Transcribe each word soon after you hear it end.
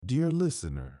Dear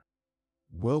listener,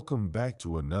 welcome back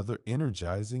to another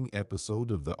energizing episode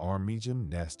of the Army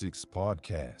Gymnastics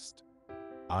Podcast.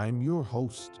 I'm your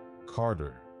host,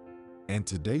 Carter, and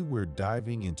today we're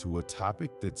diving into a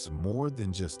topic that's more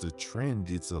than just a trend,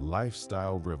 it's a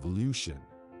lifestyle revolution.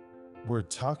 We're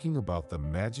talking about the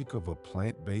magic of a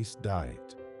plant-based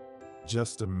diet.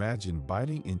 Just imagine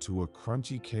biting into a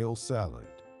crunchy kale salad,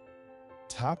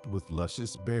 topped with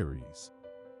luscious berries,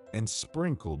 and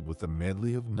sprinkled with a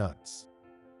medley of nuts.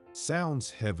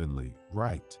 Sounds heavenly,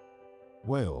 right?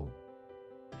 Well,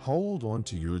 hold on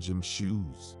to your gym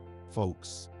shoes,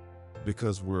 folks,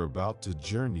 because we're about to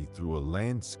journey through a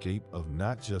landscape of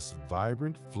not just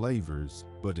vibrant flavors,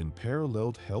 but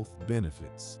unparalleled health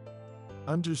benefits.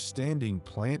 Understanding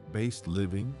plant-based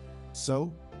living.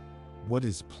 So, what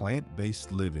is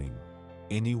plant-based living,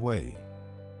 anyway?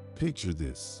 Picture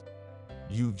this.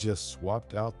 You've just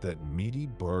swapped out that meaty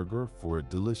burger for a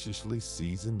deliciously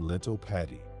seasoned lentil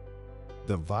patty.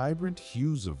 The vibrant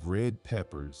hues of red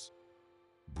peppers,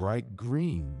 bright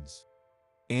greens,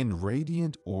 and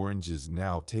radiant oranges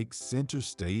now take center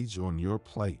stage on your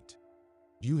plate.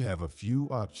 You have a few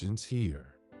options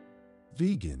here.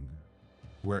 Vegan,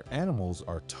 where animals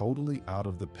are totally out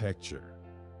of the picture.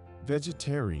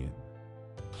 Vegetarian,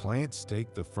 plants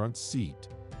take the front seat,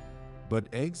 but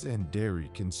eggs and dairy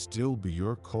can still be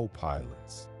your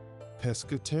co-pilots.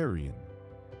 Pescatarian,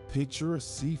 picture a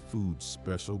seafood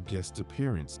special guest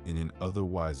appearance in an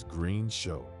otherwise green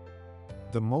show.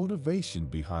 The motivation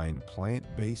behind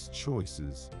plant-based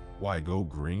choices, why go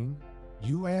green,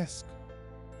 you ask?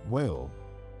 Well,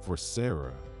 for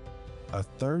Sarah, a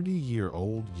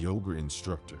 30-year-old yoga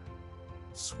instructor,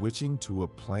 switching to a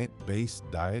plant-based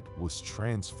diet was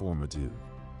transformative.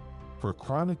 For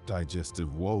chronic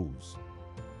digestive woes,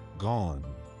 gone.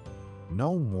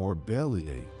 No more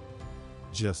bellyache,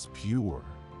 just pure,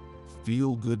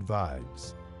 feel-good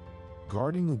vibes.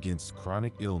 Guarding against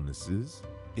chronic illnesses,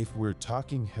 if we're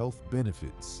talking health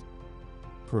benefits,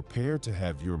 prepare to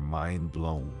have your mind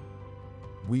blown.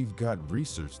 We've got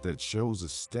research that shows a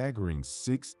staggering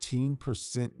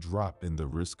 16% drop in the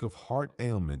risk of heart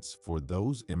ailments for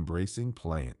those embracing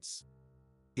plants.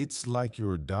 It's like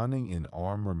you're donning an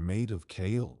armor made of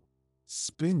kale,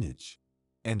 spinach,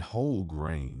 and whole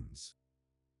grains.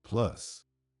 Plus,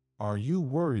 are you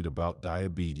worried about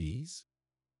diabetes?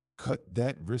 Cut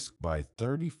that risk by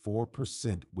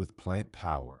 34% with plant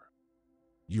power.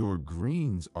 Your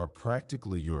greens are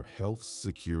practically your health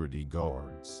security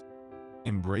guards.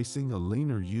 Embracing a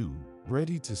leaner you,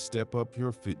 ready to step up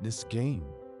your fitness game.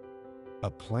 A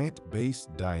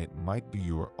plant-based diet might be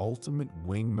your ultimate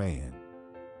wingman.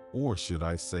 Or should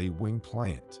I say wing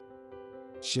plant?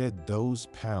 Shed those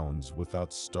pounds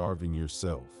without starving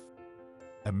yourself.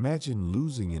 Imagine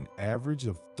losing an average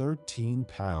of 13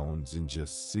 pounds in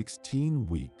just 16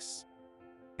 weeks.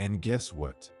 And guess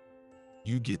what?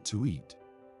 You get to eat,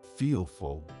 feel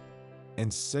full,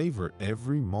 and savor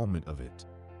every moment of it.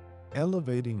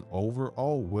 Elevating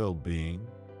overall well-being,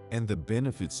 and the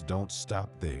benefits don't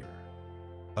stop there.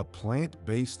 A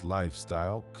plant-based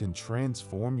lifestyle can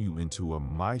transform you into a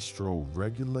maestro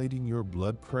regulating your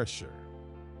blood pressure.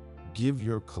 Give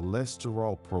your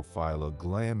cholesterol profile a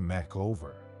glam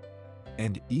makeover,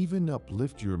 and even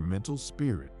uplift your mental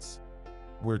spirits.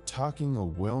 We're talking a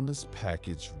wellness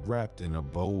package wrapped in a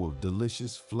bowl of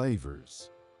delicious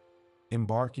flavors.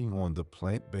 Embarking on the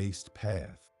plant-based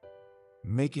path.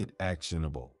 Make it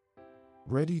actionable.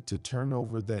 Ready to turn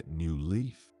over that new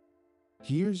leaf?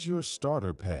 Here's your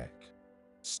starter pack.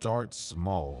 Start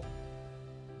small.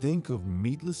 Think of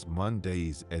Meatless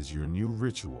Mondays as your new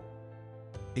ritual.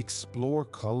 Explore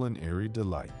culinary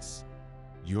delights.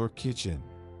 Your kitchen.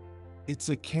 It's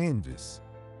a canvas.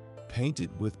 Paint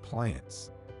it with plants.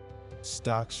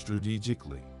 Stock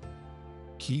strategically.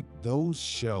 Keep those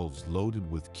shelves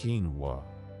loaded with quinoa,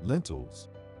 lentils,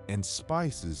 and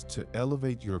spices to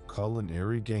elevate your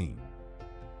culinary game.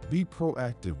 Be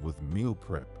proactive with meal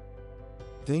prep.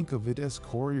 Think of it as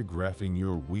choreographing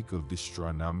your week of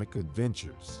gastronomic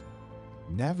adventures.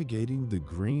 Navigating the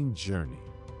green journey.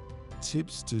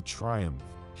 Tips to triumph,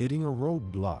 hitting a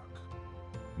roadblock.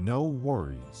 No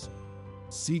worries.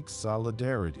 Seek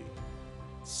solidarity.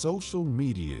 Social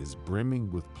media is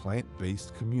brimming with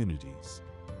plant-based communities.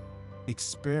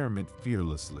 Experiment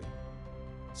fearlessly.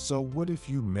 So what if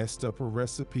you messed up a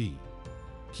recipe?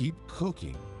 Keep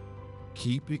cooking.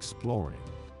 Keep exploring.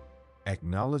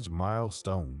 Acknowledge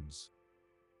milestones.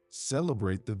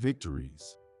 Celebrate the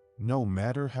victories, no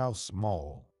matter how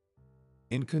small.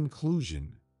 In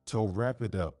conclusion, to wrap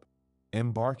it up,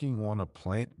 embarking on a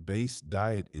plant-based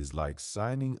diet is like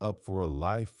signing up for a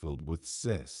life filled with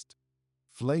zest,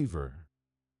 flavor,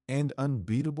 and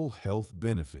unbeatable health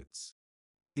benefits.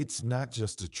 It's not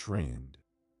just a trend,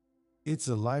 it's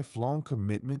a lifelong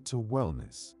commitment to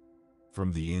wellness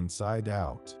from the inside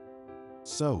out.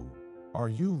 So, are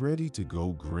you ready to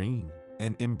go green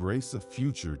and embrace a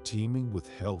future teeming with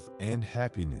health and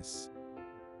happiness?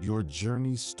 Your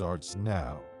journey starts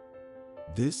now.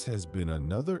 This has been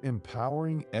another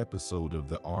empowering episode of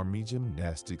the Army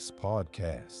Gymnastics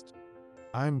Podcast.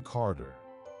 I'm Carter,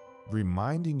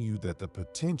 reminding you that the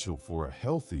potential for a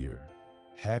healthier,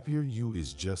 happier you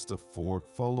is just a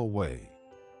forkful away.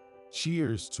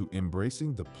 Cheers to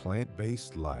embracing the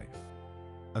plant-based life.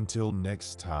 Until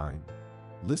next time,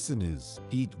 listeners,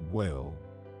 eat well,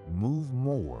 move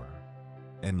more,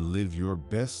 and live your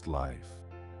best life.